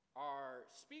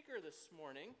speaker this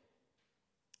morning,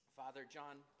 Father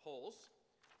John Poles,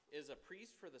 is a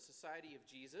priest for the Society of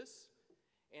Jesus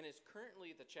and is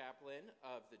currently the chaplain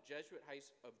of the Jesuit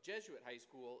High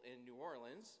School in New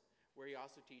Orleans, where he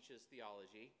also teaches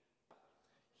theology.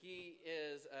 He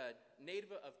is a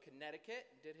native of Connecticut,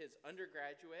 did his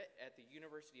undergraduate at the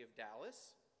University of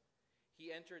Dallas. He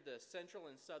entered the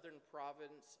Central and Southern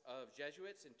Province of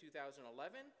Jesuits in 2011,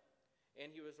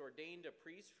 and he was ordained a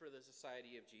priest for the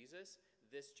Society of Jesus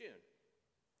this June.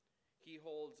 He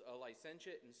holds a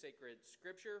licentiate in sacred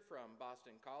scripture from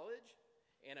Boston College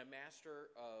and a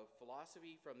Master of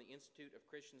Philosophy from the Institute of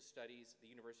Christian Studies at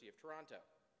the University of Toronto.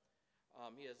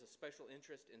 He has a special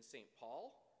interest in St.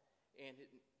 Paul, and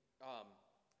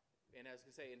I was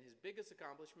going to say, and his biggest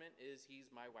accomplishment is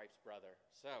he's my wife's brother.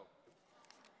 So,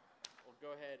 we'll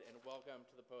go ahead and welcome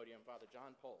to the podium Father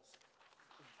John Poles.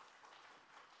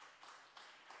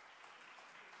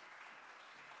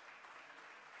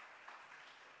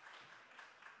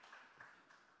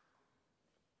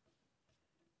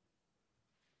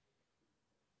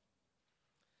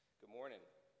 Good morning.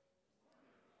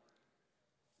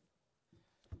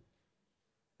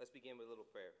 Let's begin with a little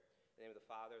prayer. In the name of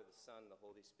the Father, the Son, and the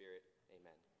Holy Spirit,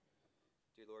 amen.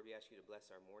 Dear Lord, we ask you to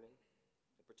bless our morning.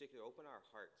 In particular, open our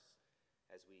hearts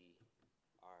as we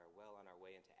are well on our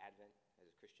way into Advent as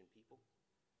a Christian people.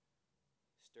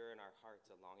 Stir in our hearts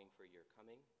a longing for your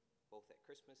coming, both at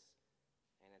Christmas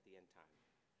and at the end time.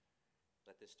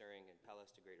 Let this stirring impel us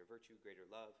to greater virtue, greater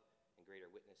love, and greater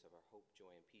witness of our hope,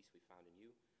 joy, and peace we found in you,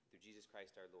 through Jesus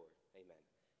Christ our Lord. Amen.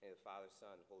 In the name of the Father,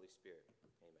 Son, and Holy Spirit.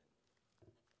 Amen.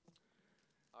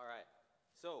 All right.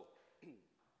 So,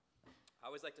 I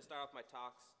always like to start off my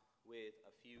talks with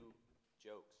a few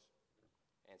jokes.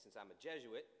 And since I'm a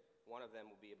Jesuit, one of them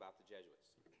will be about the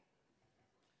Jesuits.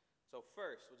 So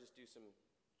first, we'll just do some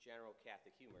general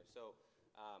Catholic humor. So,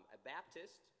 a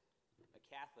Baptist, a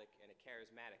Catholic, and a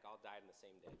Charismatic all died on the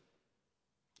same day.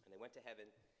 And they went to heaven,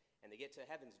 and they get to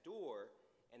heaven's door,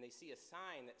 and they see a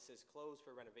sign that says closed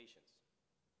for renovations.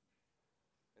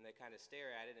 And they kind of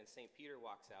stare at it, and St. Peter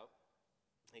walks out,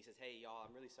 and he says, hey, y'all,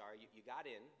 I'm really sorry. You got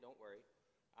in, don't worry,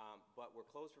 but we're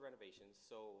closed for renovations,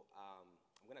 so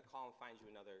I'm going to call and find you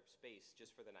another space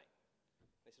just for the night.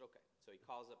 And they said, okay. So he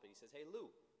calls up, and he says, hey,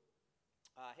 Lou,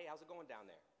 hey, how's it going down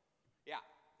there? Yeah,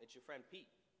 it's your friend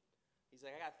Pete. He's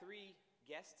like, I got 3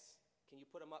 guests. Can you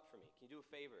put them up for me? Can you do a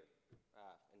favor?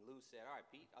 And Lou said, all right,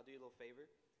 Pete, I'll do you a little favor.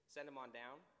 Send them on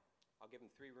down. I'll give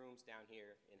them 3 rooms down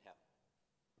here in hell.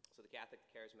 So the Catholic,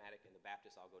 the Charismatic, and the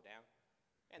Baptist all go down,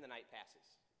 and the night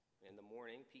passes. In the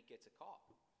morning, Pete gets a call.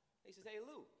 He says, hey,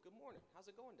 Lou, good morning. How's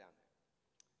it going down there?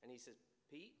 And he says,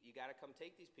 Pete, you got to come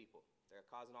take these people. They're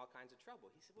causing all kinds of trouble.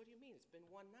 He said, what do you mean? It's been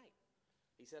one night.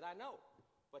 He said, I know,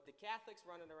 but the Catholic's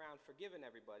running around forgiving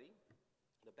everybody,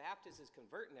 the Baptist is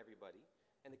converting everybody,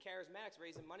 and the Charismatic's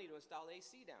raising money to install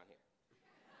AC down here.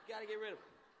 You got to get rid of them.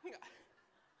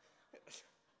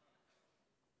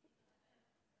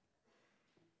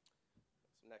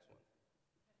 So next one.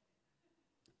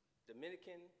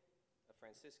 Dominican, a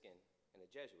Franciscan, and a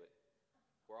Jesuit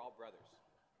were all brothers.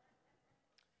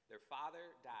 Their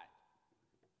father died.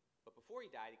 But before he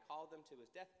died, he called them to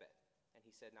his deathbed. And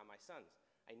he said, now, my sons,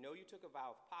 I know you took a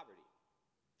vow of poverty,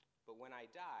 but when I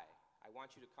die, I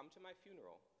want you to come to my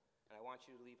funeral, and I want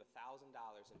you to leave $1,000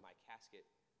 in my casket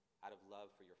out of love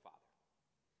for your father.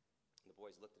 And the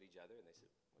boys looked at each other, and they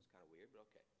said, well, it's kind of weird, but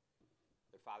okay.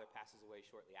 Their father passes away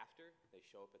shortly after. They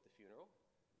show up at the funeral,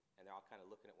 and they're all kind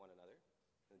of looking at one another.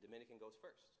 And the Dominican goes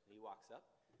first. And he walks up,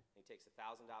 and he takes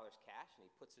 $1,000 cash, and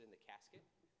he puts it in the casket.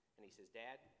 And he says,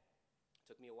 Dad, it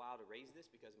took me a while to raise this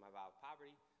because of my vow of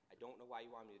poverty. I don't know why you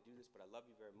want me to do this, but I love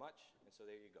you very much, and so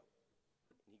there you go.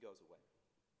 And he goes away.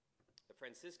 The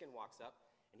Franciscan walks up,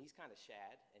 and he's kind of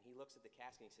shad, and he looks at the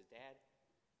casket, and he says, Dad,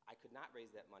 I could not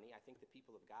raise that money. I think the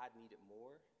people of God need it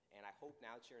more, and I hope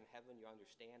now that you're in heaven you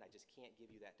understand I just can't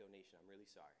give you that donation. I'm really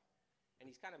sorry. And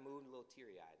he's kind of moved, a little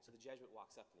teary-eyed. So the Jesuit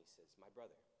walks up and he says, my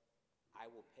brother, I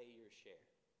will pay your share.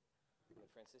 And the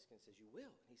Franciscan says, you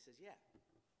will? And he says, yeah.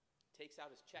 Takes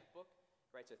out his checkbook,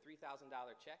 writes a $3,000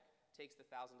 check, takes the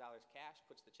 $1,000 cash,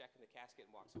 puts the check in the casket,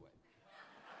 and walks away.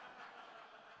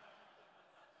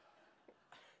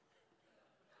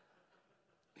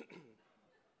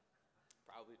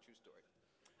 Probably a true story.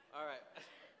 All right.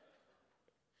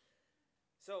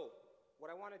 So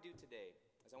what I want to do today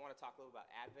is I want to talk a little about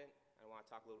Advent, and I want to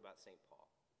talk a little about St. Paul.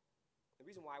 The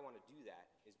reason why I want to do that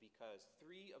is because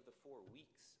 3 of the 4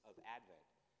 weeks of Advent,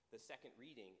 the second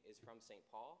reading is from St.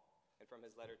 Paul and from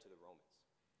his letter to the Romans.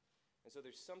 And so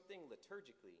there's something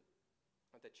liturgically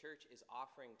that the church is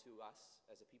offering to us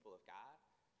as a people of God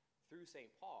through St.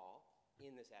 Paul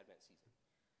in this Advent season.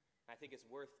 I think it's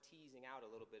worth teasing out a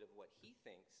little bit of what he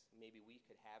thinks maybe we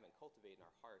could have and cultivate in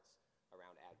our hearts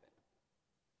around Advent.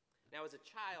 Now, as a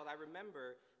child, I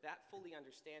remember that fully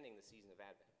understanding the season of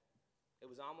Advent. It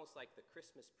was almost like the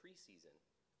Christmas preseason,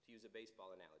 to use a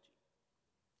baseball analogy.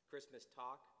 Christmas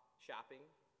talk, shopping,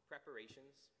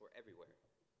 preparations were everywhere.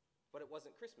 But it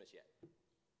wasn't Christmas yet.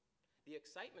 The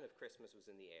excitement of Christmas was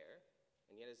in the air,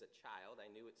 and yet as a child,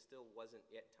 I knew it still wasn't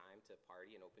yet time to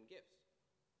party and open gifts.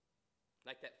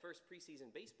 Like that first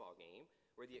preseason baseball game,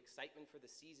 where the excitement for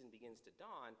the season begins to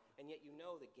dawn, and yet you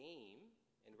know the game,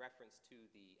 in reference to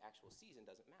the actual season,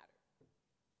 doesn't matter.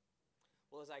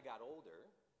 Well, as I got older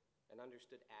and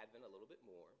understood Advent a little bit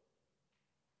more,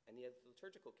 and the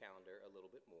liturgical calendar a little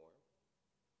bit more,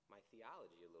 my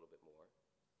theology a little bit more,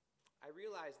 I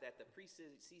realized that the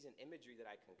preseason imagery that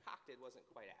I concocted wasn't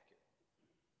quite accurate.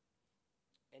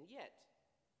 And yet,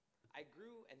 I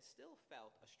grew and still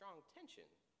felt a strong tension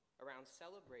around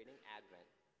celebrating Advent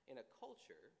in a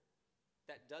culture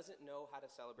that doesn't know how to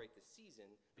celebrate the season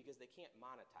because they can't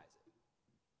monetize it.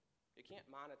 You can't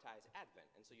monetize Advent,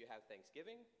 and so you have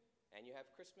Thanksgiving, and you have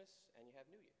Christmas, and you have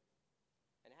New Year.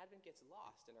 And Advent gets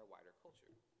lost in our wider culture.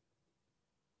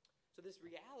 So this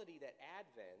reality that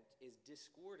Advent is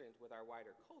discordant with our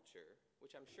wider culture,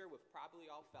 which I'm sure we've probably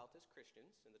all felt as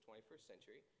Christians in the 21st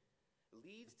century,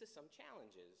 leads to some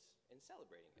challenges in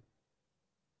celebrating it.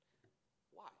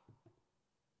 Why?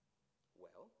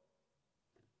 Well,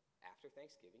 after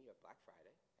Thanksgiving, you have Black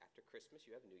Friday. After Christmas,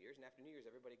 you have New Year's. And after New Year's,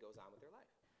 everybody goes on with their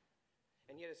life.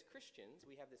 And yet as Christians,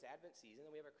 we have this Advent season,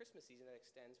 and we have our Christmas season that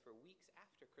extends for weeks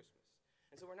after Christmas.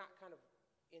 And so we're not kind of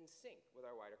in sync with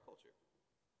our wider culture.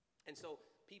 And so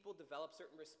people develop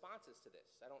certain responses to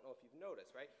this. I don't know if you've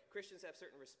noticed, right? Christians have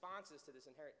certain responses to this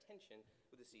inherent tension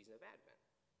with the season of Advent.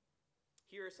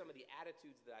 Here are some of the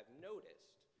attitudes that I've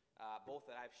noticed, both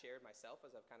that I've shared myself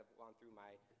as I've kind of gone through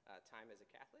my time as a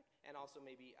Catholic, and also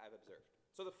maybe I've observed.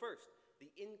 So the first,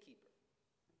 the innkeeper.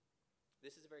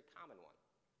 This is a very common one,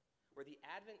 where the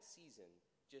Advent season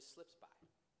just slips by.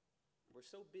 We're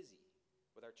so busy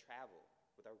with our travel,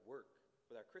 with our work,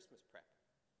 with our Christmas prep.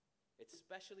 It's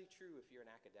especially true if you're in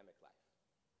academic life,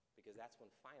 because that's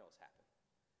when finals happen.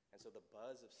 And so the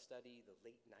buzz of study, the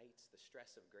late nights, the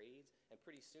stress of grades, and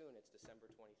pretty soon it's December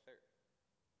 23rd.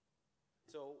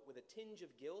 So with a tinge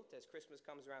of guilt as Christmas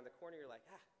comes around the corner, you're like,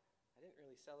 I didn't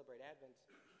really celebrate Advent.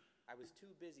 I was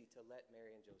too busy to let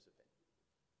Mary and Joseph in.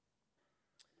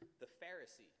 The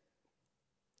Pharisee.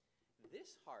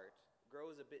 This heart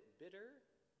grows a bit bitter,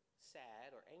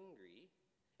 sad, or angry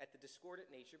at the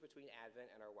discordant nature between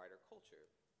Advent and our wider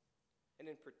culture. And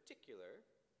in particular,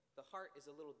 the heart is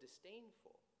a little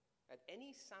disdainful at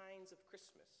any signs of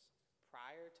Christmas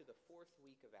prior to the fourth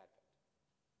week of Advent.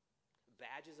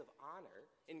 Badges of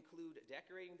honor include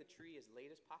decorating the tree as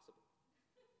late as possible,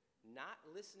 not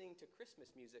listening to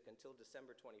Christmas music until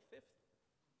December 25th,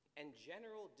 and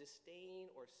general disdain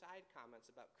or side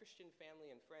comments about Christian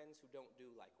family and friends who don't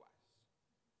do likewise.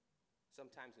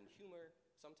 Sometimes in humor,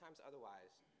 sometimes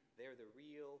otherwise, they're the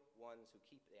real ones who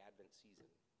keep the Advent season.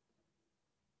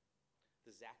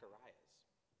 The Zacharias.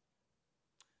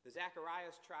 The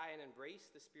Zacharias try and embrace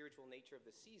the spiritual nature of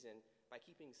the season by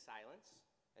keeping silence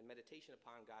and meditation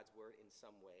upon God's word in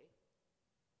some way.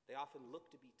 They often look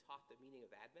to be taught the meaning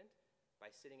of Advent by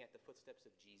sitting at the footsteps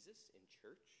of Jesus in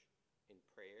church, in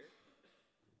prayer.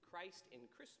 Christ in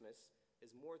Christmas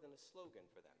is more than a slogan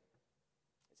for them.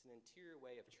 It's an interior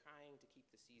way of trying to keep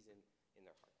the season in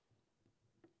their heart.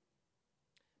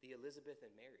 The Elizabeth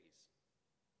and Marys.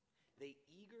 They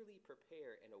eagerly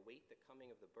prepare and await the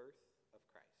coming of the birth of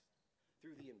Christ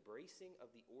through the embracing of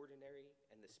the ordinary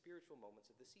and the spiritual moments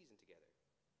of the season together.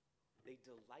 They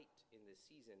delight in this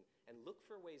season and look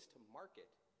for ways to mark it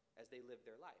as they live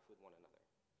their life with one another.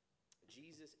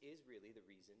 Jesus is really the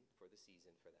reason for the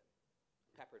season for them,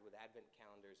 peppered with Advent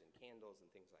calendars and candles and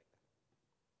things like that.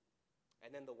 And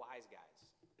then the wise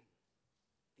guys.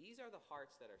 These are the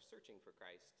hearts that are searching for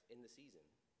Christ in the season,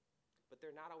 but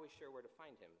they're not always sure where to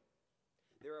find him.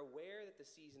 They're aware that the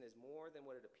season is more than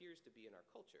what it appears to be in our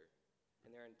culture, and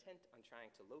they're intent on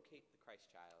trying to locate the Christ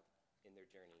child in their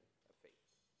journey of faith.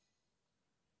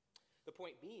 The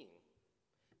point being,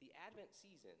 the Advent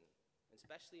season,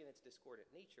 especially in its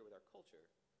discordant nature with our culture,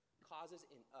 causes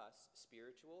in us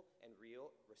spiritual and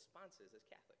real responses as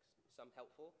Catholics, some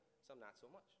helpful, some not so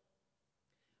much.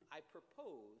 I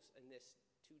propose in this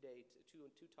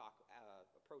two-talk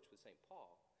approach with St.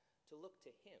 Paul to look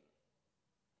to him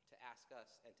to ask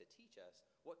us and to teach us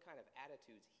what kind of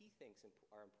attitudes he thinks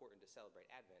are important to celebrate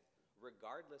Advent,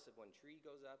 regardless of when tree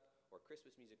goes up or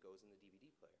Christmas music goes in the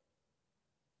DVD player.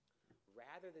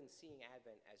 Rather than seeing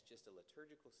Advent as just a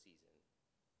liturgical season,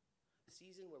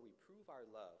 season where we prove our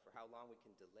love for how long we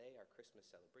can delay our Christmas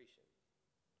celebration,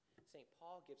 St.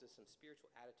 Paul gives us some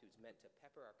spiritual attitudes meant to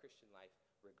pepper our Christian life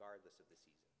regardless of the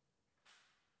season.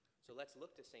 So let's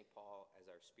look to St. Paul as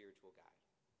our spiritual guide.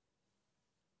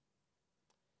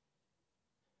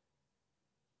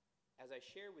 As I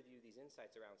share with you these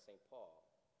insights around St. Paul,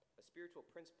 a spiritual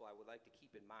principle I would like to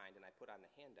keep in mind and I put on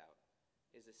the handout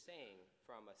is a saying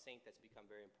from a saint that's become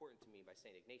very important to me by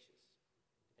St. Ignatius.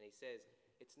 And he says,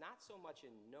 "It's not so much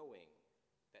in knowing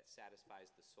that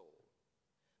satisfies the soul,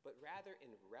 but rather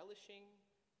in relishing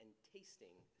and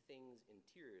tasting things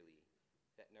interiorly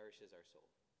that nourishes our soul."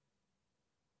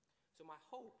 So my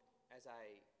hope as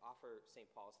I offer St.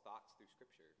 Paul's thoughts through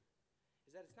Scripture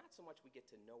is that it's not so much we get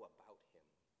to know about him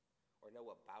or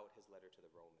know about his letter to the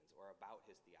Romans or about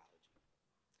his theology,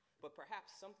 but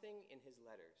perhaps something in his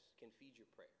letters can feed your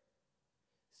prayer.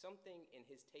 Something in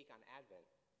his take on Advent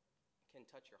can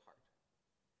touch your heart,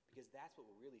 because that's what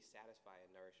will really satisfy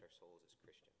and nourish our souls as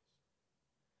Christians.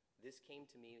 This came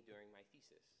to me during my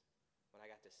thesis, when I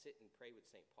got to sit and pray with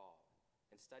St. Paul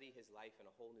and study his life in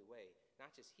a whole new way,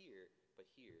 not just here, but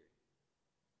here.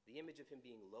 The image of him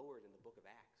being lowered in the book of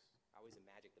Acts. I always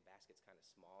imagine the basket's kind of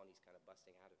small and he's kind of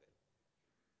busting out of it.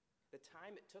 The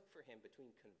time it took for him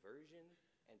between conversion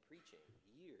and preaching,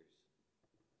 years.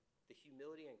 The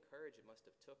humility and courage it must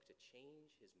have took to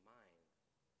change his mind,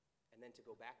 and then to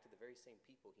go back to the very same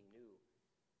people he knew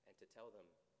and to tell them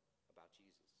about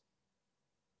Jesus.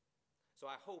 So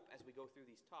I hope as we go through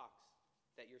these talks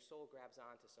that your soul grabs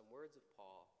on to some words of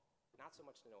Paul, not so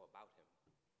much to know about him,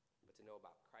 but to know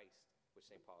about Christ, which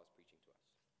St. Paul is preaching to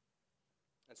us.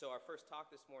 And so our first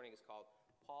talk this morning is called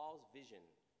Paul's Vision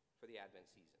for the Advent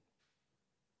Season.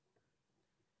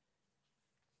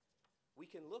 We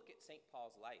can look at St.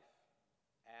 Paul's life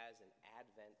as an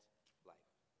Advent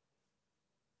life.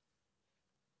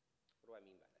 What do I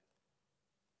mean by that?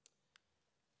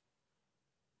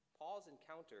 Paul's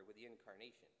encounter with the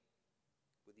Incarnation,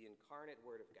 with the incarnate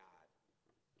Word of God,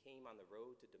 came on the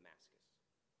road to Damascus.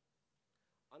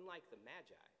 Unlike the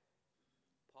Magi,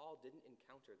 Paul didn't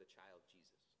encounter the child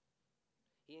Jesus.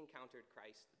 He encountered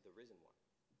Christ, the risen one.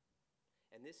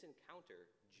 And this encounter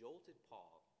jolted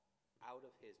Paul out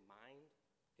of his mind,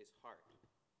 his heart,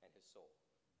 and his soul.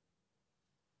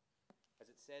 As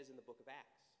it says in the book of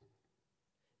Acts,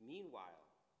 "Meanwhile,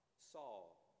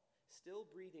 Saul, still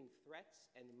breathing threats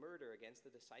and murder against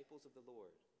the disciples of the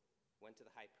Lord, went to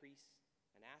the high priest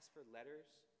and asked for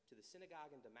letters to the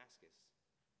synagogue in Damascus,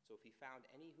 so if he found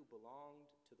any who belonged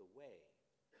to the way,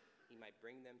 he might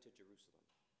bring them to Jerusalem.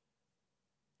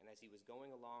 And as he was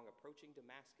going along, approaching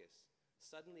Damascus,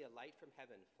 suddenly a light from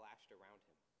heaven flashed around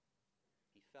him.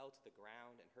 He fell to the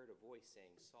ground and heard a voice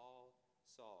saying, 'Saul,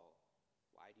 Saul,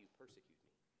 why do you persecute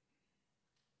me?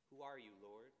 Who are you,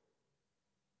 Lord?'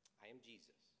 'I am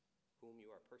Jesus, whom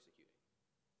you are persecuting.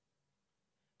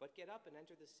 But get up and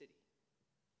enter the city,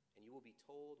 and you will be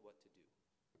told what to do.'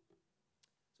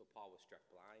 So Paul was struck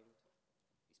blind.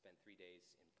 He spent 3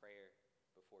 days in prayer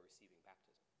before receiving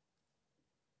baptism.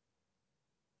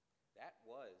 That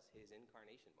was his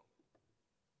incarnation moment.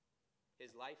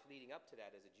 His life leading up to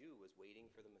that as a Jew was waiting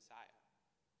for the Messiah.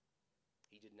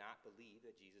 He did not believe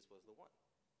that Jesus was the one,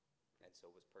 and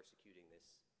so was persecuting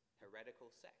this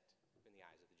heretical sect in the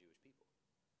eyes of the Jewish people.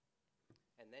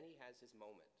 And then he has his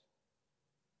moment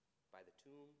by the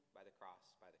tomb, by the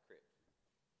cross, by the crib.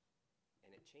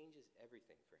 And it changes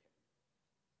everything for him.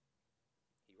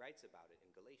 He writes about it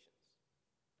in Galatians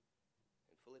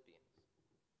and Philippians.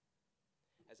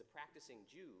 As a practicing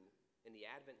Jew in the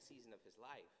Advent season of his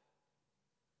life,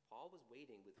 Paul was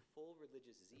waiting with full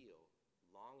religious zeal,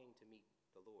 longing to meet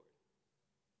the Lord.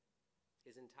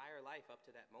 His entire life up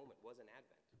to that moment was an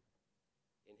Advent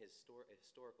in his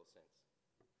historical sense.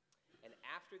 And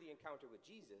after the encounter with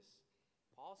Jesus,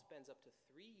 Paul spends up to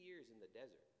 3 years in the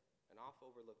desert, an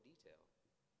oft-overlooked detail,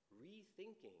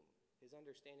 rethinking his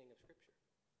understanding of Scripture,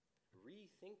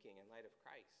 rethinking in light of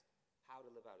Christ how to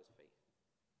live out his faith.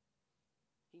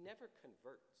 He never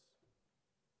converts.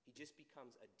 He just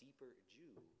becomes a deeper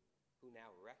Jew who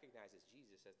now recognizes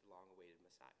Jesus as the long-awaited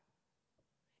Messiah.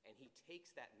 And he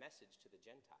takes that message to the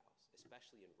Gentiles,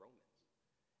 especially in Romans.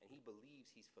 And he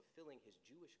believes he's fulfilling his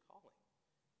Jewish calling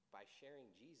by sharing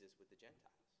Jesus with the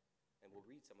Gentiles. And we'll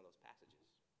read some of those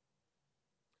passages.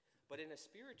 But in a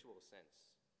spiritual sense,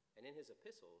 and in his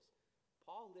epistles,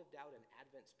 Paul lived out an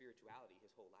Advent spirituality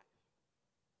his whole life.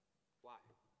 Why?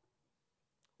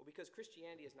 Well, because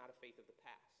Christianity is not a faith of the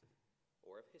past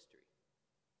or of history.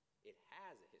 It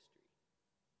has a history,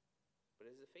 but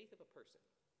it is the faith of a person,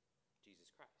 Jesus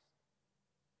Christ.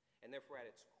 And therefore, at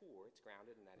its core, it's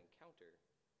grounded in that encounter.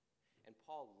 And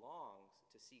Paul longs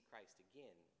to see Christ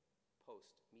again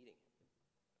post-meeting him.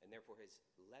 And therefore his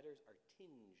letters are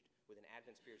tinged with an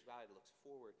Advent spirituality that looks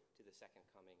forward to the second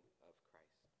coming of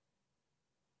Christ.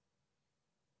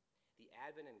 The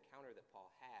Advent encounter that Paul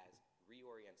has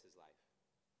reorients his life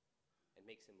and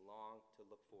makes him long to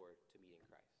look forward to meeting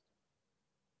Christ.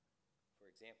 For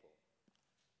example,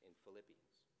 in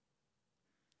Philippians.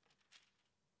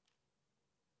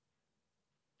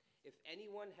 If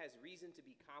anyone has reason to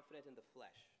be confident in the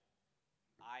flesh,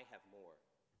 I have more.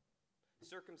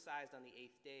 Circumcised on the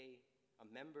 8th day, a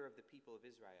member of the people of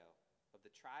Israel, of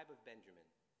the tribe of Benjamin,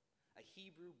 a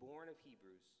Hebrew born of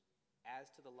Hebrews, as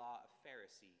to the law a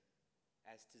Pharisee,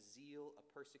 as to zeal a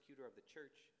persecutor of the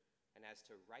church, and as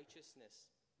to righteousness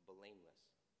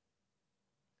blameless.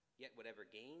 Yet whatever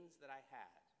gains that I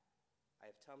had, I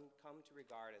have come to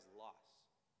regard as loss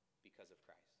because of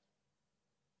Christ.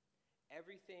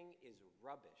 Everything is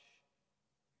rubbish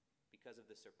because of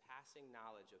the surpassing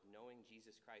knowledge of knowing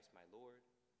Jesus Christ my Lord,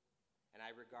 and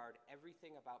I regard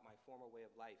everything about my former way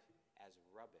of life as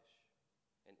rubbish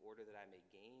in order that I may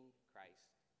gain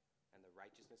Christ and the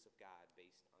righteousness of God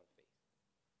based on faith.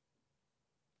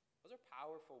 Those are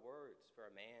powerful words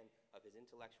for a man of his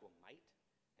intellectual might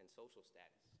and social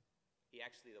status. The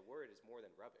word is more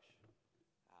than rubbish.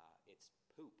 It's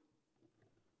poop.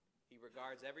 He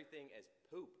regards everything as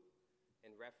poop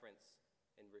in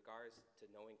regards to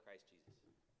knowing Christ Jesus.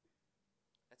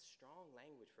 That's strong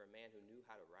language for a man who knew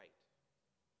how to write.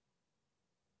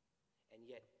 And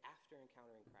yet, after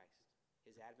encountering Christ,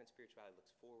 his Advent spirituality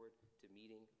looks forward to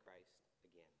meeting Christ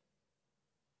again.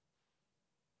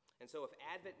 And so if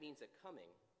Advent means a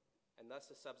coming, and thus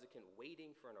a subsequent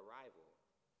waiting for an arrival,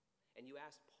 and you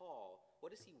ask Paul,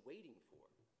 what is he waiting for?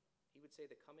 He would say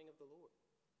the coming of the Lord.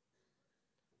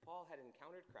 Paul had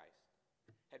encountered Christ,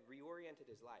 had reoriented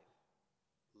his life,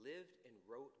 lived and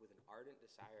wrote with an ardent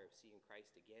desire of seeing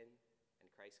Christ again and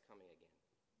Christ coming again.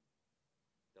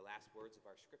 The last words of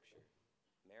our scripture,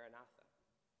 Maranatha,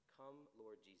 come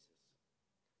Lord Jesus,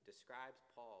 describes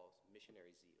Paul's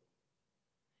missionary zeal.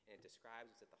 And it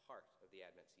describes what's at the heart of the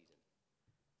Advent season.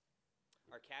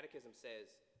 Our catechism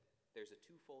says there's a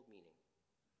twofold meaning.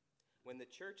 When the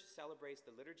church celebrates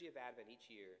the liturgy of Advent each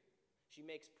year, she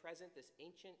makes present this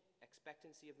ancient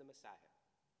expectancy of the Messiah.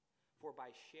 For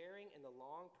by sharing in the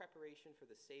long preparation for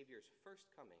the Savior's first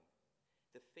coming,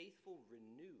 the faithful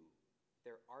renew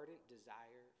their ardent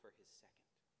desire for his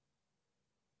second.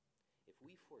 If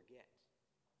we forget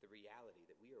the reality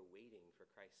that we are waiting for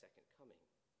Christ's second coming,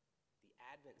 the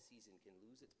Advent season can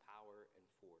lose its power and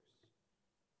force.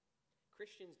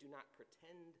 Christians do not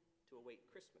pretend to await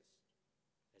Christmas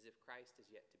as if Christ is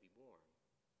yet to be born.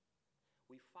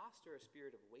 We foster a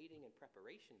spirit of waiting and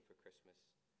preparation for Christmas,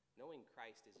 knowing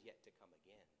Christ is yet to come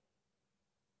again.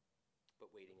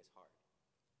 But waiting is hard.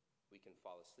 We can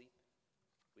fall asleep.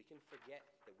 We can forget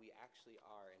that we actually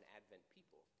are an Advent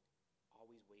people,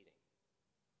 always waiting.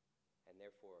 And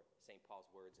therefore, St. Paul's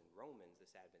words in Romans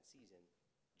this Advent season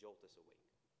jolt us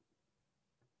awake.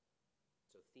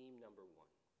 So theme number 1,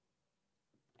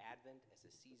 Advent as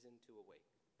a season to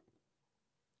awake.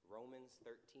 Romans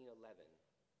 13:11.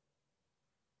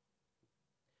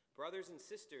 Brothers and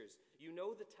sisters, you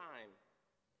know the time.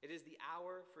 It is the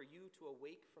hour for you to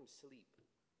awake from sleep.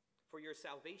 For your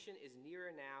salvation is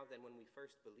nearer now than when we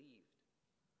first believed.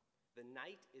 The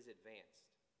night is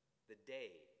advanced. The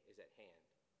day is at hand.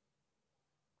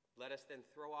 Let us then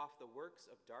throw off the works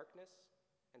of darkness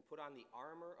and put on the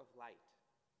armor of light.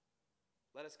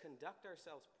 Let us conduct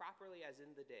ourselves properly as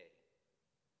in the day,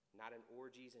 not in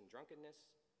orgies and drunkenness,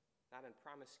 not in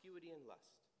promiscuity and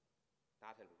lust,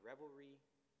 not in revelry,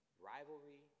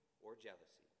 rivalry, or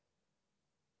jealousy,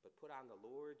 but put on the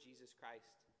Lord Jesus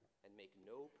Christ and make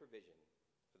no provision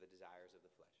for the desires of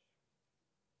the flesh.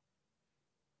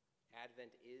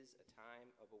 Advent is a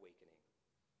time of awakening.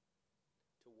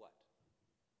 To what?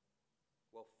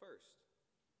 Well, first,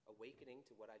 awakening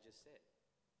to what I just said,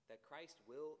 that Christ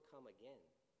will come again.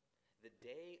 The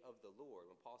day of the Lord,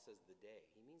 when Paul says the day,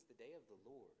 he means the day of the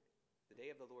Lord, the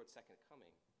day of the Lord's second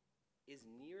coming, is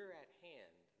nearer at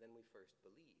hand than we first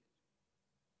believed.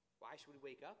 Why should we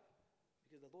wake up?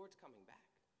 Because the Lord's coming back.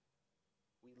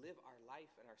 We live our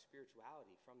life and our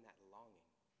spirituality from that longing.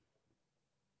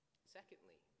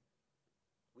 Secondly,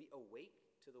 we awake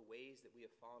to the ways that we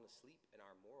have fallen asleep in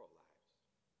our moral lives.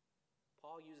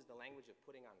 Paul uses the language of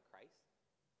putting on Christ.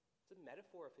 It's a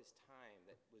metaphor of his time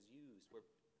that was used where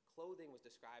clothing was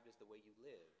described as the way you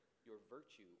live, your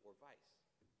virtue or vice.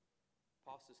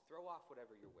 Paul says, throw off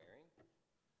whatever you're wearing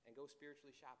and go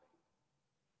spiritually shopping.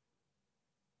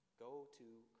 Go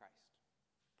to Christ.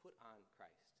 Put on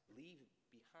Christ. Leave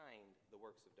behind the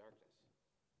works of darkness.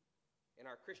 In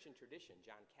our Christian tradition,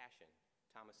 John Cassian,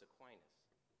 Thomas Aquinas,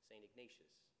 St.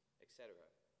 Ignatius, etc.,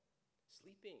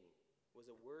 sleeping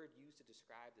was a word used to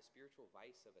describe the spiritual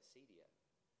vice of acedia,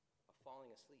 of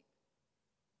falling asleep.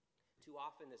 Too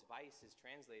often, this vice is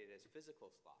translated as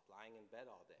physical sloth, lying in bed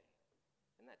all day.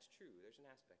 And that's true, there's an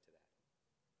aspect to that.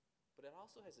 But it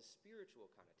also has a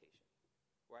spiritual connotation,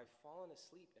 where I've fallen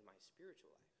asleep in my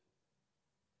spiritual life.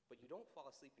 But you don't fall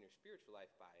asleep in your spiritual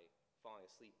life by falling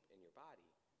asleep in your body.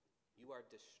 You are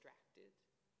distracted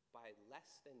by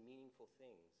less than meaningful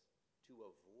things to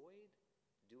avoid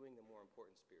doing the more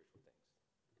important spiritual things.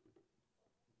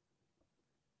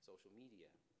 Social media,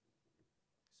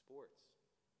 sports,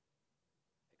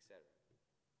 etc.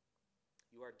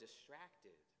 You are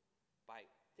distracted by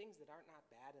things that are not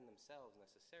bad in themselves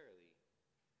necessarily,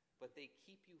 but they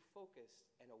keep you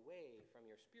focused and away from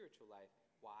your spiritual life.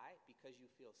 Why? Because you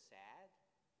feel sad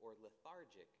or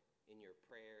lethargic in your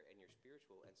prayer and your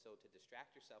spiritual. And so to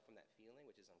distract yourself from that feeling,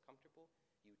 which is uncomfortable,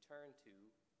 you turn to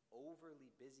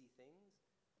overly busy things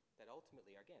that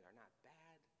ultimately, again, are not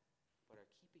bad, but are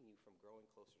keeping you from growing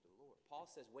closer to the Lord. Paul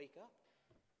says, wake up.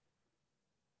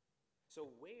 So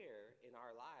where in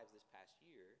our lives this past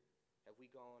year have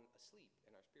we gone asleep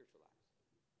in our spiritual lives?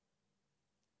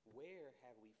 Where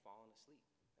have we fallen asleep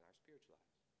in our spiritual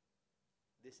lives?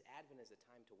 This Advent is a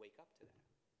time to wake up to that,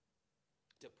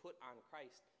 to put on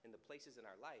Christ in the places in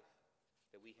our life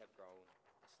that we have grown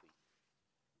asleep.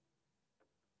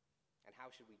 And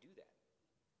how should we do that?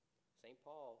 St.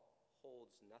 Paul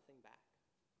holds nothing back.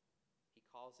 He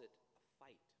calls it a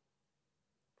fight.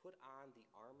 Put on the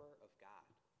armor of God.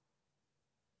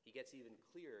 He gets even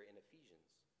clearer in Ephesians.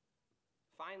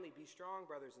 Finally, be strong,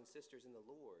 brothers and sisters, in the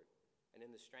Lord and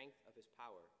in the strength of his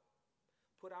power.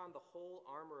 Put on the whole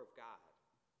armor of God,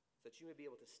 so that you may be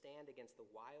able to stand against the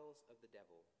wiles of the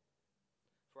devil.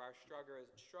 For our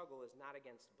struggle is not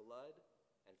against blood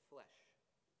and flesh,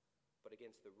 but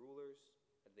against the rulers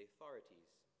and the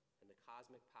authorities and the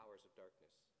cosmic powers of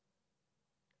darkness.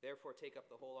 Therefore, take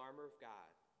up the whole armor of God,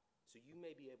 so you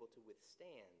may be able to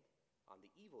withstand on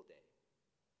the evil day,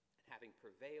 and having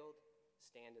prevailed,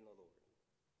 stand in the Lord.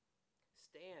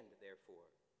 Stand, therefore,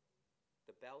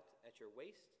 the belt at your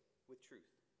waist with truth.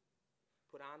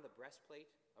 Put on the breastplate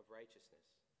of righteousness.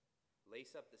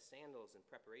 Lace up the sandals in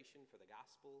preparation for the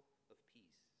gospel of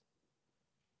peace.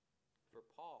 For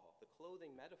Paul, the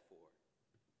clothing metaphor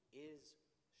is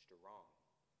strong.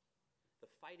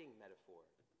 The fighting metaphor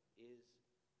is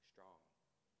strong.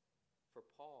 For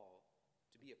Paul,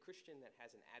 to be a Christian that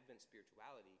has an Advent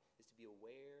spirituality is to be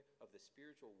aware of the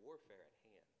spiritual warfare at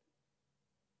hand,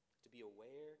 to be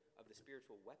aware of the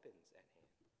spiritual weapons at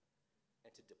hand,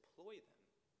 and to deploy them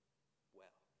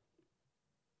well.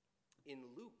 In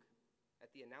Luke, at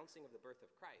the announcing of the birth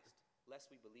of Christ, lest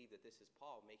we believe that this is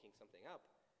Paul making something up,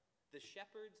 the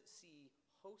shepherds see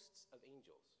hosts of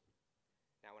angels.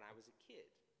 Now, when I was a kid,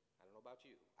 I don't know about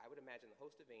you, I would imagine the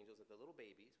host of angels as the little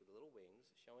babies with the little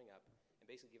wings showing up and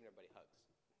basically giving everybody hugs.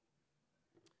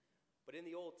 But in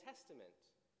the Old Testament,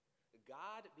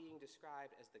 God being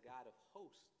described as the God of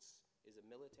hosts is a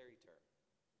military term.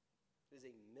 It is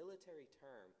a military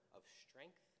term of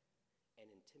strength and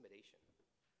intimidation.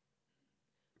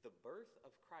 The birth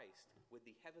of Christ with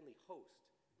the heavenly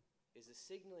host is a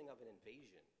signaling of an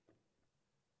invasion.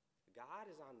 God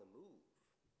is on the move.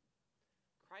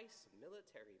 Christ's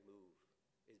military move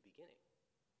is beginning.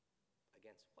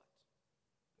 Against what?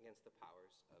 Against the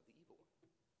powers of the evil one.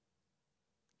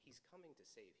 He's coming to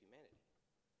save humanity.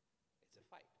 It's a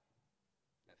fight.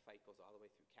 That fight goes all the way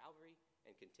through Calvary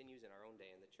and continues in our own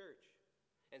day in the church.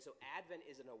 And so Advent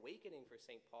is an awakening for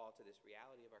St. Paul to this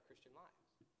reality of our Christian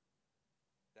lives.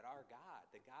 That our God,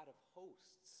 the God of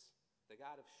hosts, the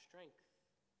God of strength,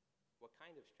 what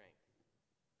kind of strength?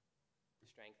 The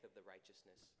strength of the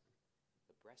righteousness,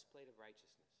 the breastplate of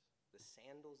righteousness, the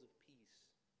sandals of peace.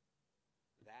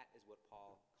 That is what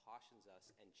Paul cautions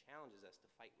us and challenges us to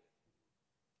fight with.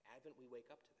 Advent, we wake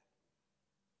up to that.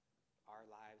 Our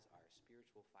lives are a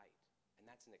spiritual fight, and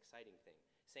that's an exciting thing.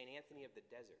 St. Anthony of the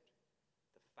Desert,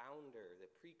 the founder, the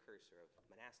precursor of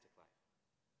monastic life,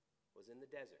 was in the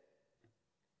desert,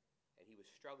 and he was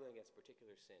struggling against a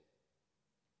particular sin.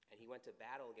 And he went to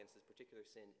battle against this particular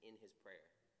sin in his prayer.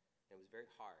 And it was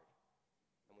very hard.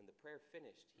 And when the prayer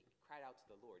finished, he cried out to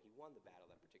the Lord. He won the battle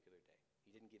that particular day.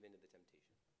 He didn't give in to the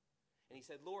temptation. And he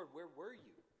said, Lord, where were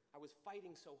you? I was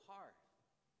fighting so hard.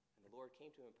 And the Lord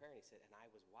came to him in prayer and he said, and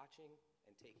I was watching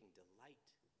and taking delight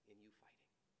in you fighting.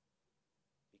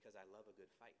 Because I love a good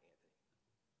fight, Anthony.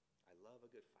 I love a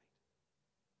good fight.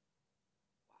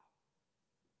 Wow.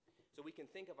 So we can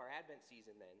think of our Advent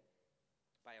season then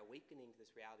by awakening to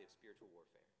this reality of spiritual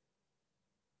warfare.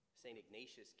 St.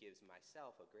 Ignatius gives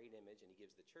myself a great image, and he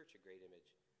gives the church a great image,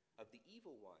 of the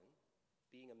evil one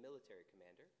being a military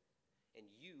commander, and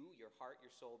you, your heart,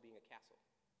 your soul, being a castle.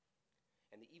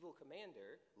 And the evil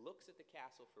commander looks at the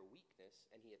castle for weakness,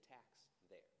 and he attacks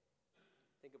there.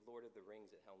 Think of Lord of the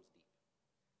Rings at Helm's Deep.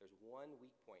 There's one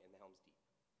weak point in the Helm's Deep,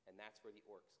 and that's where the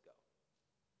orcs go.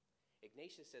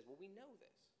 Ignatius says, well, we know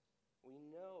this. We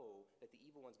know that the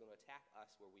evil one's going to attack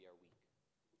us where we are weak.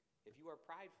 If you are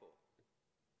prideful,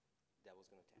 the devil's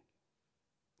going to attack you.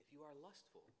 If you are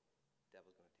lustful, the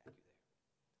devil's going to attack you there.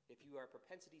 If you are a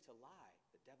propensity to lie,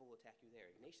 the devil will attack you there.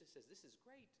 Ignatius says, this is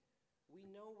great. We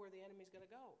know where the enemy's going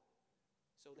to go.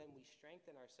 So then we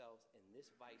strengthen ourselves in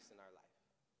this vice in our life.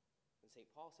 And St.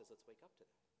 Paul says, let's wake up to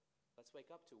that. Let's wake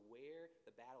up to where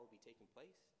the battle will be taking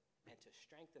place and to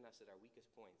strengthen us at our weakest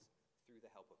points through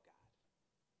the help of God.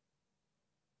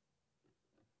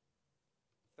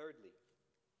 Thirdly,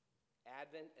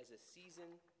 Advent as a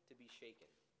season to be shaken.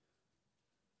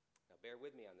 Now bear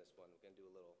with me on this one. We're going to do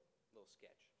a little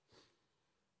sketch.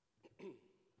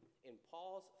 In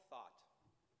Paul's thought,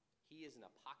 he is an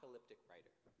apocalyptic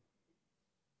writer.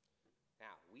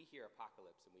 Now, we hear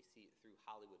apocalypse and we see it through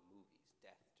Hollywood movies,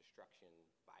 death, destruction,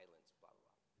 violence, blah,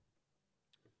 blah, blah.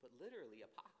 But literally,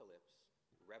 apocalypse,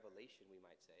 revelation, we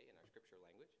might say, in our scripture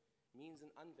language, means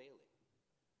an unveiling.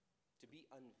 To be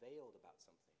unveiled about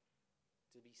something.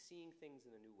 To be seeing things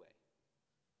in a new way.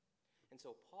 And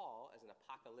so Paul, as an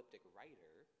apocalyptic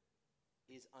writer,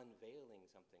 is unveiling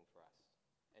something for us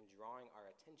and drawing our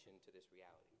attention to this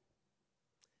reality.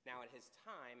 Now, at his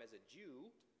time as a Jew,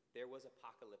 there was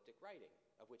apocalyptic writing,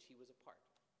 of which he was a part.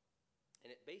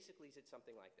 And it basically said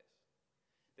something like this.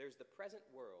 There's the present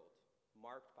world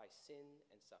marked by sin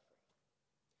and suffering.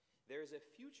 There's a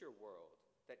future world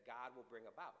that God will bring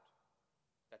about,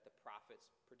 that the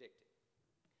prophets predicted.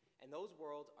 And those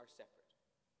worlds are separate.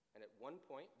 And at one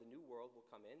point, the new world will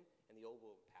come in, and the old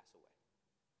will pass away.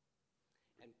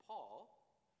 And Paul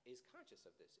is conscious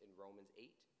of this in Romans 8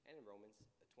 and in Romans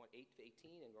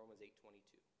 8:18 and Romans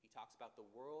 8:22. He talks about the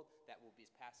world that will be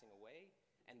passing away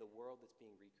and the world that's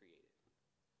being recreated.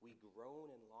 We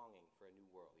groan in longing for a new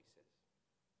world, he says.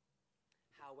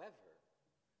 However,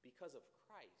 because of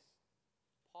Christ,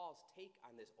 Paul's take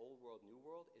on this old world, new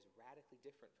world is radically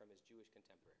different from his Jewish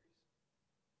contemporaries.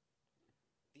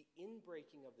 The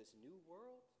inbreaking of this new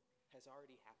world has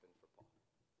already happened for Paul.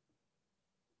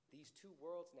 These two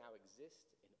worlds now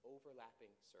exist in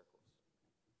overlapping circles.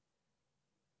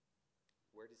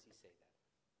 Where does he say that?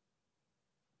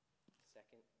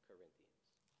 2 Corinthians.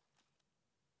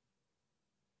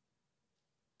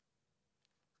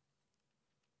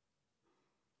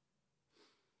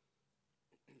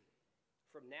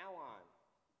 From now on,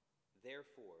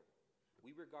 therefore,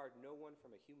 we regard no one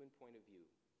from a human point of view,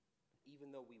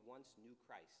 even though we once knew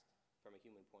Christ from a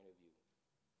human point of view.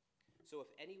 So if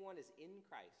anyone is in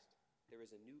Christ, there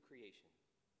is a new creation.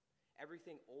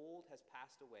 Everything old has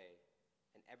passed away,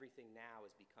 and everything now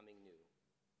is becoming new.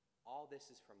 All this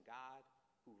is from God,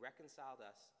 who reconciled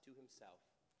us to himself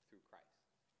through Christ.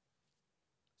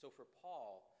 So for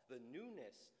Paul, the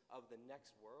newness of the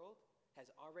next world has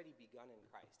already begun in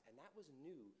Christ, and that was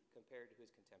new compared to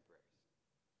his contemporaries.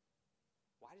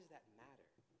 Why does that matter?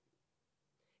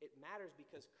 It matters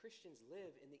because Christians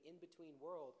live in the in-between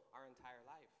world our entire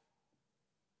life.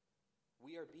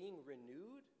 We are being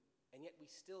renewed, and yet we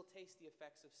still taste the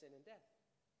effects of sin and death.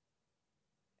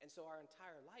 And so our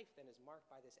entire life then is marked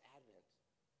by this Advent,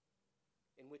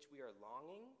 in which we are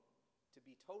longing to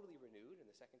be totally renewed in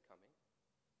the second coming.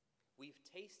 We've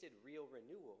tasted real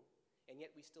renewal, and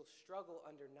yet we still struggle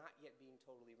under not yet being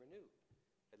totally renewed.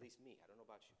 At least me, I don't know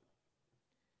about you.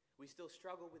 We still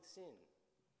struggle with sin.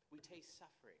 We taste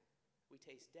suffering. We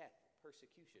taste death,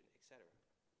 persecution, etc.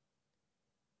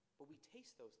 But we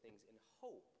taste those things in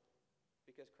hope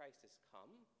because Christ has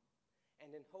come, and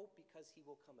in hope because he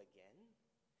will come again.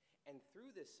 And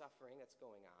through this suffering that's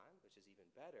going on, which is even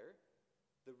better,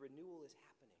 the renewal is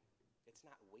happening. It's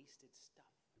not wasted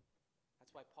stuff.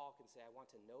 That's why Paul can say, I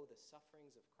want to know the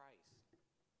sufferings of Christ.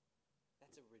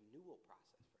 That's a renewal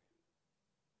process for him.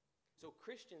 So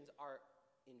Christians are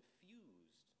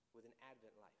infused with an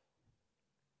Advent life.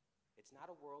 It's not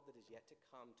a world that is yet to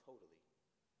come totally.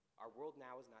 Our world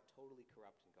now is not totally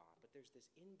corrupt and gone, but there's this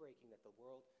inbreaking that the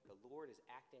Lord is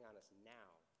acting on us now,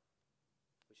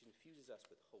 which infuses us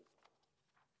with hope.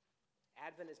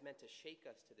 Advent is meant to shake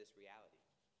us to this reality,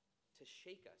 to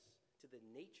shake us to the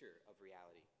nature of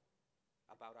reality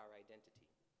about our identity,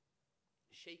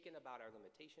 shaken about our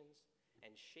limitations,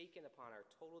 and shaken upon our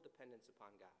total dependence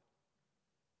upon God.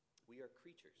 We are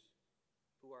creatures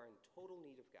who are in total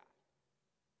need of God,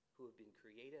 who have been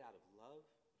created out of love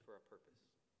for a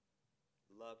purpose,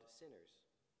 loved sinners,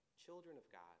 children of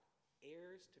God,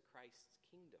 heirs to Christ's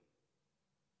kingdom.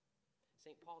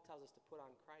 St. Paul tells us to put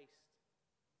on Christ.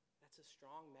 That's a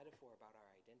strong metaphor about our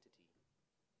identity.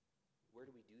 Where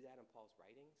do we do that in Paul's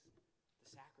writings? The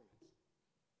sacraments,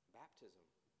 baptism,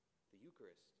 the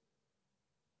Eucharist.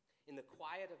 In the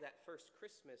quiet of that first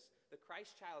Christmas, the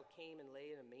Christ child came and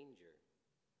lay in a manger,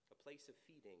 a place of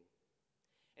feeding.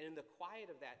 And in the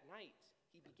quiet of that night,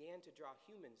 he began to draw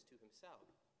humans to himself,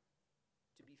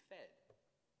 to be fed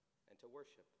and to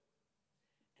worship,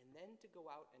 and then to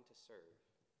go out and to serve.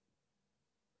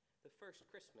 The first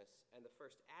Christmas and the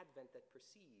first Advent that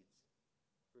precedes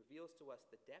reveals to us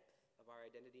the depth of our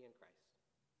identity in Christ,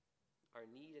 our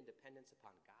need and dependence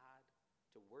upon God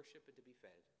to worship and to be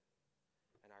fed,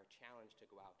 and our challenge to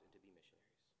go out and to be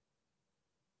missionaries.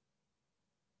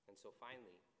 And so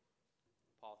finally,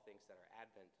 Paul thinks that our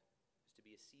Advent is to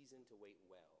be a season to wait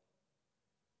well,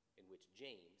 in which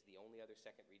James, the only other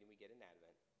second reading we get in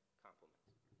Advent,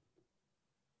 complements.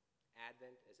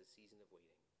 Advent as a season of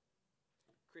waiting.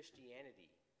 Christianity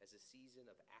as a season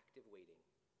of active waiting.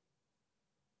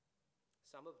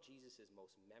 Some of Jesus'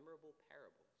 most memorable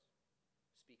parables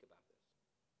speak about this.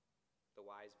 The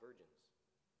wise virgins,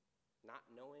 not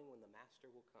knowing when the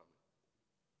master will come.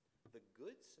 The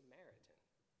Good Samaritan,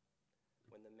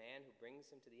 when the man who brings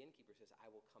him to the innkeeper says,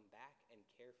 I will come back and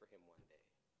care for him one day.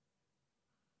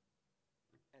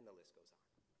 And the list goes on.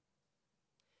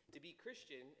 To be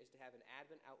Christian is to have an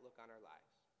Advent outlook on our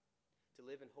lives, to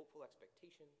live in hopeful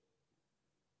expectation,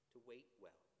 to wait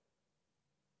well.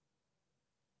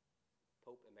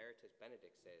 Pope Emeritus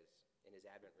Benedict says in his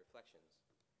Advent Reflections,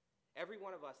 every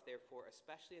one of us, therefore,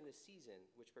 especially in this season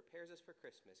which prepares us for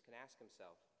Christmas, can ask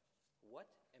himself, what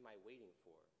am I waiting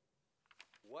for?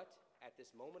 What, at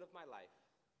this moment of my life,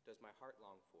 does my heart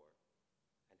long for?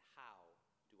 And how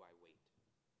do I wait?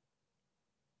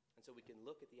 And so we can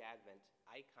look at the Advent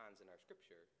icons in our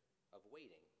scripture of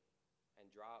waiting and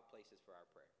draw up places for our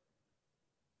prayer.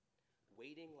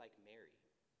 Waiting like Mary.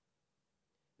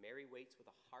 Mary waits with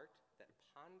a heart that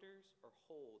ponders or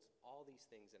holds all these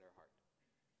things in her heart.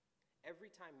 Every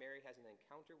time Mary has an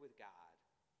encounter with God,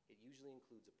 it usually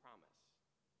includes a promise.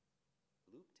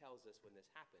 Luke tells us when this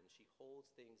happens, she holds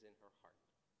things in her heart.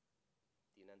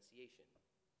 The Annunciation,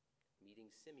 meeting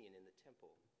Simeon in the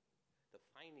temple, the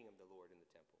finding of the Lord in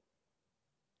the temple.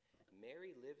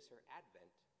 Mary lives her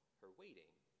Advent, her waiting,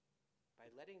 by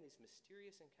letting these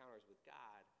mysterious encounters with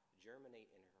God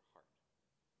germinate in her heart.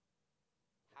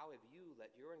 How have you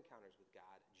let your encounters with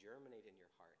God germinate in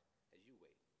your heart as you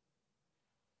wait?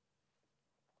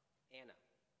 Anna,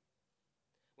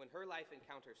 when her life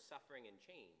encounters suffering and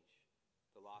change,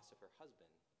 the loss of her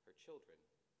husband, her children,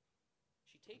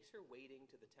 she takes her waiting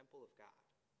to the temple of God.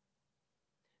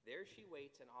 There she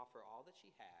waits and offers all that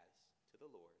she has to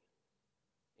the Lord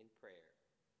in prayer,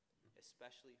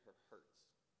 especially her hurts.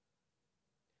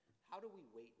 How do we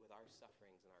wait with our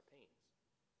sufferings and our pains?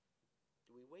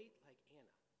 Do we wait like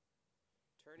Anna,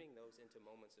 turning those into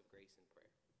moments of grace and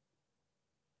prayer?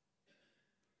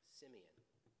 Simeon,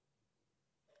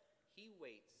 he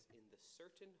waits in the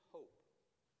certain hope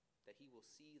that he will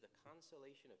see the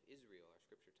consolation of Israel, our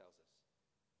scripture tells us,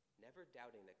 never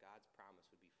doubting that God's promise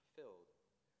would be fulfilled,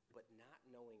 but not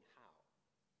knowing how.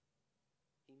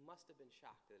 He must have been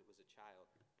shocked that it was a child,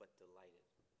 but delighted.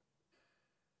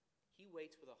 He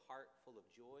waits with a heart full of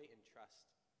joy and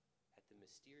trust at the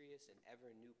mysterious and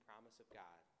ever new promise of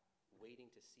God,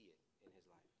 waiting to see it in his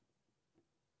life.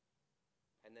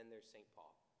 And then there's St.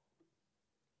 Paul.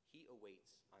 He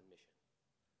awaits on mission,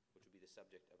 which will be the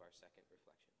subject of our second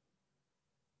reflection.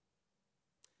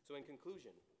 So in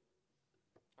conclusion,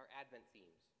 our Advent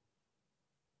themes.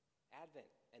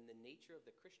 Advent and the nature of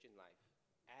the Christian life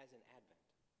as an Advent.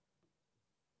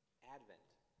 Advent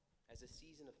as a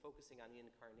season of focusing on the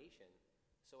incarnation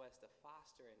so as to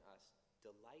foster in us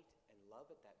delight and love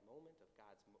at that moment of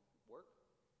God's work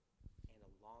and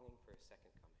a longing for a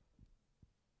second coming.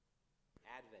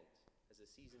 Advent as a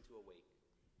season to awake,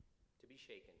 to be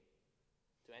shaken,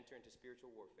 to enter into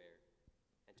spiritual warfare,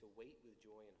 and to wait with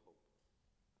joy and hope.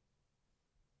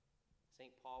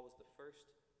 St. Paul was the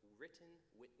first written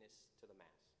witness to the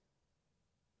Mass.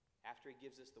 After he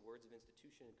gives us the words of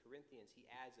institution in Corinthians, he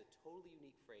adds a totally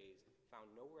unique phrase found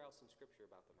nowhere else in Scripture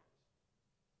about the Mass.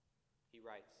 He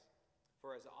writes,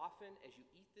 "For as often as you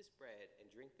eat this bread and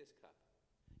drink this cup,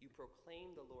 you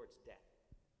proclaim the Lord's death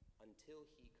until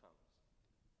he comes."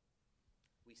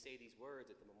 We say these words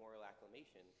at the memorial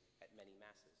acclamation at many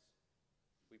Masses.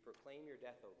 We proclaim your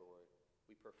death, O Lord.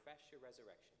 We profess your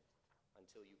resurrection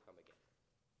until you come again.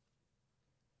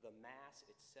 The Mass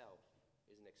itself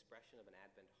is an expression of an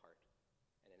Advent heart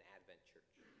and an Advent church.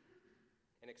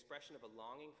 An expression of a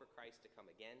longing for Christ to come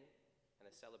again and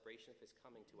a celebration of his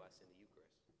coming to us in the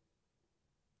Eucharist.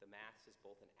 The Mass is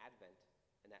both an Advent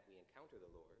in that we encounter the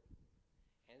Lord,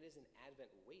 and it is an Advent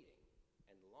waiting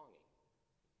and longing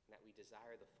in that we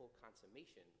desire the full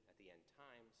consummation at the end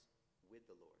times with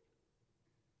the Lord.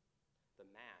 The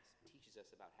Mass teaches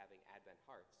us about having Advent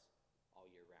hearts all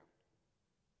year round.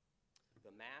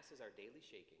 The Mass is our daily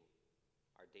shaking,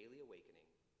 our daily awakening,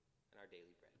 and our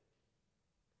daily bread.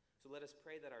 So let us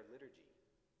pray that our liturgy,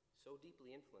 so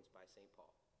deeply influenced by St.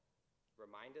 Paul,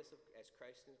 remind us as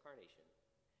Christ's incarnation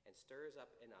and stirs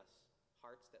up in us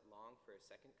hearts that long for his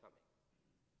second coming,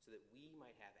 so that we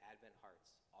might have Advent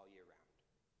hearts all year round.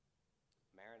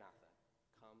 Maranatha,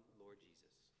 come, Lord Jesus.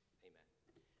 Amen.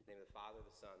 In the name of the Father,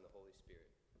 the Son, the Holy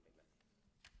Spirit. Amen.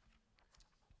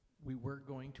 We were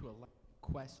going to allow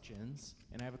questions,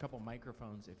 and I have a couple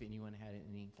microphones if anyone had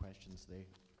any questions they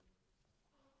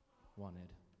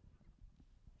wanted.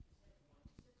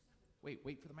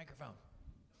 Wait for the microphone.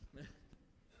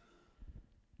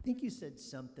 I think you said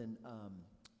something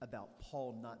about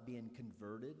Paul not being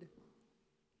converted.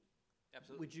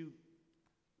 Absolutely. Would you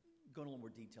go into a little more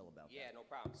detail about that? Yeah, no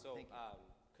problem. So Thank you.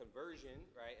 conversion,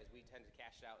 right, as we tend to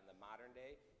cash it out in the modern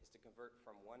day, is to convert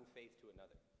from one faith to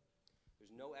another. There's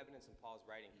no evidence in Paul's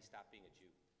writing he stopped being a Jew.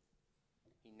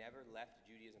 He never left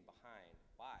Judaism behind.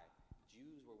 Why?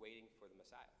 Jews were waiting for the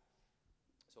Messiah.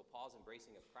 So Paul's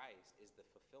embracing of Christ is the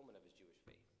fulfillment of his Jewish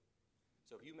faith.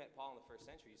 So if you met Paul in the first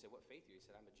century, you said, what faith are you? He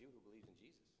said, I'm a Jew who believes in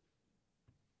Jesus.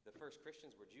 The first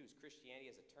Christians were Jews. Christianity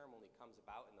as a term only comes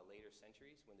about in the later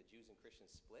centuries when the Jews and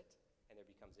Christians split and there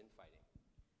becomes infighting.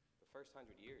 The first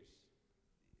 100 years,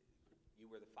 you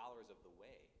were the followers of the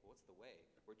way. What's the way?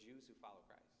 We're Jews who follow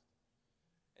Christ.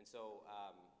 And so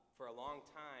for a long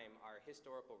time, our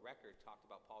historical record talked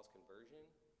about Paul's conversion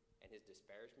and his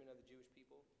disparagement of the Jewish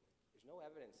people. There's no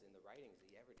evidence in the writings that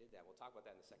he ever did that. We'll talk about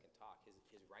that in the second talk.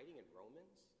 His writing in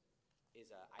Romans is,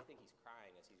 I think he's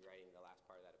crying as he's writing the last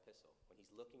part of that epistle, when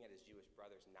he's looking at his Jewish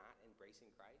brothers not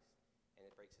embracing Christ, and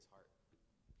it breaks his heart,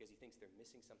 because he thinks they're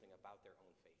missing something about their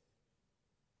own faith.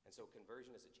 And so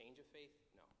conversion is a change of faith?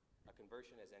 No. A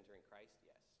conversion is entering Christ?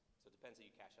 Yes. So it depends how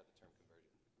you cash out the term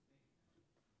conversion.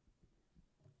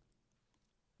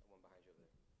 One behind you over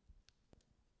there.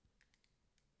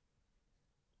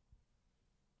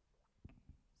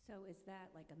 So is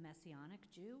that like a Messianic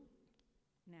Jew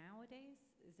nowadays?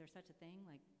 Is there such a thing?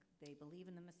 Like they believe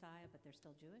in the Messiah, but they're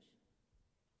still Jewish?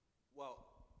 Well,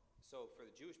 so for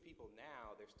the Jewish people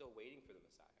now, they're still waiting for the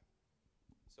Messiah.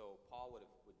 So Paul would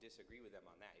disagree with them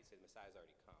on that. He said the Messiah's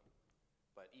already come.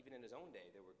 But even in his own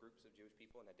day, there were groups of Jewish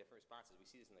people and had different responses. We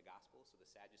see this in the Gospels. So the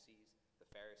Sadducees,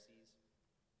 the Pharisees,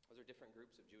 those are different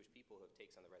groups of Jewish people who have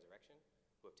takes on the resurrection,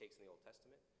 who have takes in the Old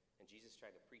Testament. And Jesus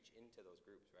tried to preach into those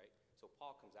groups, right? So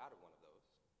Paul comes out of one of those,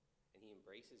 and he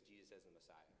embraces Jesus as the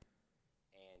Messiah.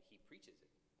 And he preaches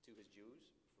it to his Jews,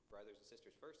 brothers and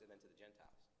sisters first, and then to the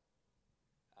Gentiles.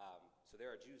 So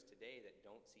there are Jews today that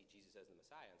don't see Jesus as the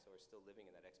Messiah, and so are still living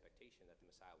in that expectation that the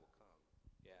Messiah will come.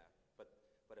 Yeah,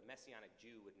 but a Messianic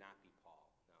Jew would not be Paul,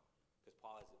 no, because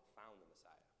Paul hasn't found the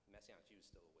Messiah. The Messianic Jew is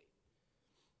still awaiting.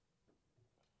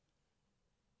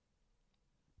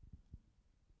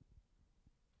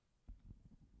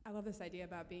 I love this idea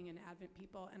about being an Advent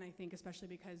people, and I think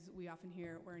especially because we often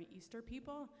hear we're an Easter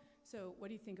people. So what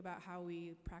do you think about how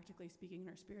we, practically speaking, in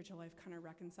our spiritual life kind of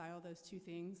reconcile those two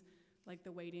things, like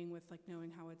the waiting with like knowing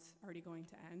how it's already going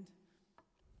to end?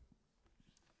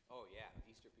 Oh yeah,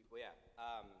 Easter people, yeah.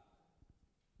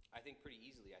 I think pretty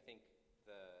easily. I think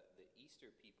the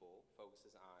Easter people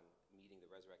focuses on meeting the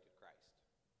resurrected Christ.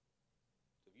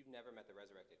 So if you've never met the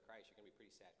resurrected Christ, you're going to be a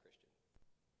pretty sad Christian,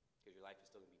 because your life is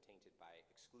still going to be tainted by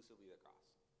exclusively the cross,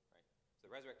 right? So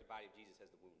the resurrected body of Jesus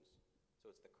has the wounds.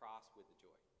 So it's the cross with the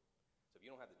joy. So if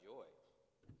you don't have the joy,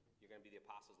 you're going to be the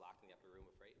apostles locked in the upper room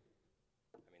afraid.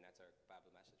 I mean, that's our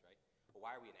Bible message, right? But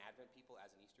why are we an Advent people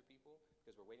as an Easter people?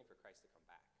 Because we're waiting for Christ to come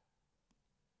back.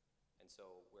 And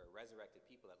so we're a resurrected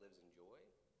people that lives in joy,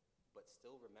 but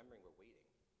still remembering we're waiting.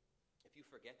 If you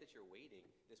forget that you're waiting,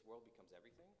 this world becomes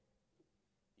everything.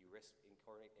 You risk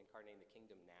incarnating the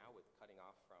kingdom now with cutting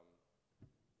off from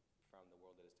the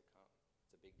world that is to come.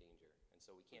 It's a big danger. And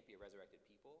so we can't be a resurrected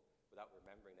people without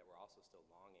remembering that we're also still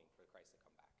longing for Christ to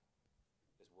come back.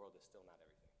 This world is still not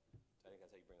everything. So I think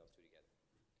that's how you bring those two together.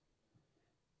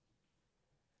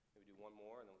 Maybe do one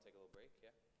more and then we'll take a little break,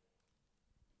 yeah?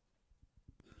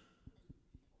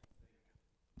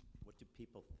 What do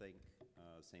people think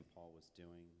St. Paul was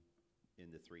doing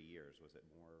in the 3 years? Was it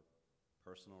more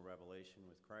personal revelation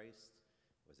with Christ?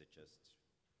 Was it just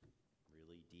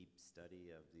really deep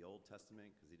study of the Old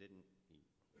Testament because he didn't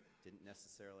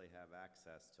necessarily have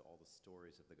access to all the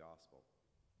stories of the gospel.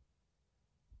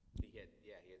 He had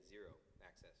zero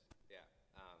access. Yeah.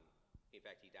 In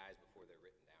fact, he dies before they're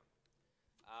written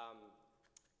down.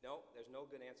 No, there's no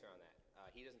good answer on that.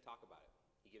 He doesn't talk about it.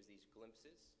 He gives these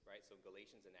glimpses, right? So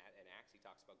Galatians and Acts, he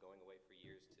talks about going away for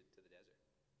years to the desert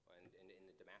and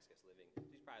in Damascus living.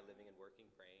 He's probably living and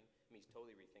working, praying. I mean, he's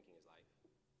totally rethinking his life.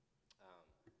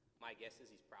 My guess is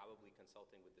he's probably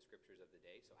consulting with the scriptures of the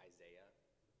day. So Isaiah,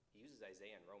 he uses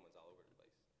Isaiah and Romans all over the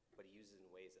place, but he uses it in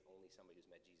ways that only somebody who's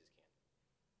met Jesus can.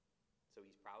 So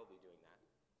he's probably doing that.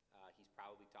 He's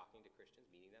probably talking to Christians,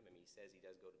 meeting them. I mean, he says he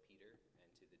does go to Peter and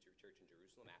to the church in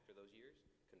Jerusalem after those years,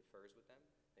 confers with them,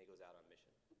 and he goes out on mission.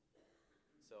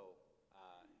 So,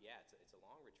 it's a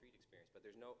long retreat experience, but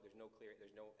there's no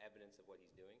evidence of what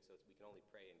he's doing, so we can only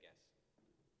pray and guess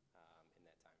in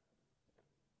that time.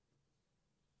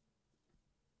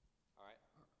 All right.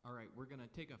 All right, we're going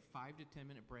to take a 5 to 10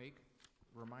 minute break.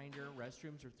 Reminder,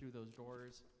 restrooms are through those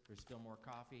doors. There's still more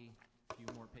coffee, a few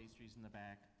more pastries in the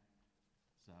back.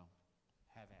 So,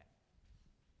 have at it.